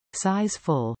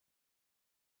SizeFull.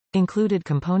 Included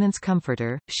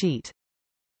ComponentsComforter, sheet.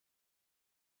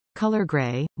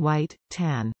 ColorGrey, white,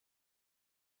 tan.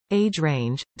 Age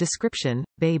range, description,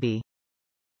 baby.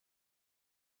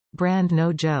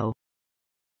 BrandNoJo.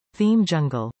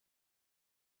 ThemeJungle.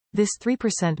 This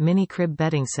 3% mini crib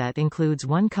bedding set includes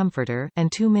 1 comforter,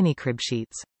 and 2 mini crib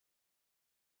sheets.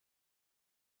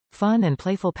 Fun and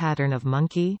playful pattern of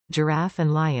monkey, giraffe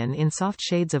and lion in soft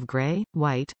shades of gray,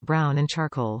 white, brown and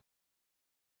charcoal.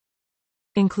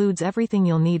 Includes everything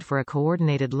you'll need for a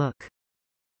coordinated look.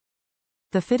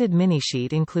 The fitted mini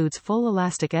sheet includes full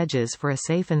elastic edges for a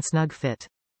safe and snug fit.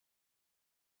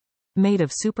 Made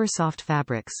of super soft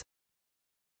fabrics.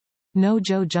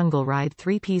 NoJo Jungle Ride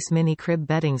 3-piece mini crib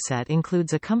bedding set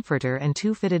includes a comforter and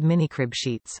 2 fitted mini crib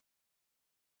sheets.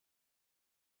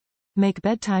 Make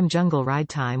bedtime jungle ride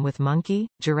time with monkey,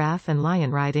 giraffe and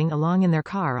lion riding along in their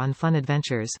car on fun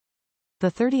adventures.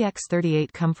 The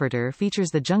 30x38 comforter features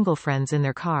the jungle friends in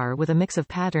their car with a mix of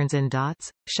patterns in dots,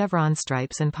 chevron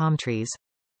stripes and palm trees.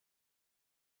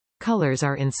 Colors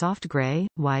are in soft gray,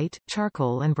 white,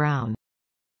 charcoal and brown.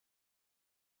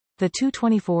 The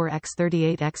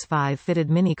 224x38x5 fitted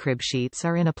mini crib sheets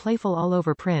are in a playful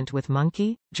all-over print with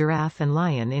monkey, giraffe and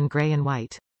lion in gray and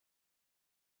white.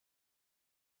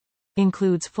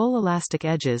 Includes full elastic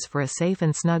edges for a safe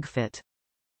and snug fit.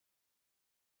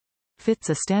 Fits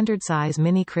a standard size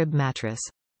mini crib mattress.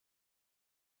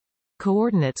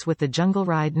 Coordinates with the Jungle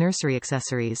Ride nursery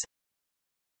accessories.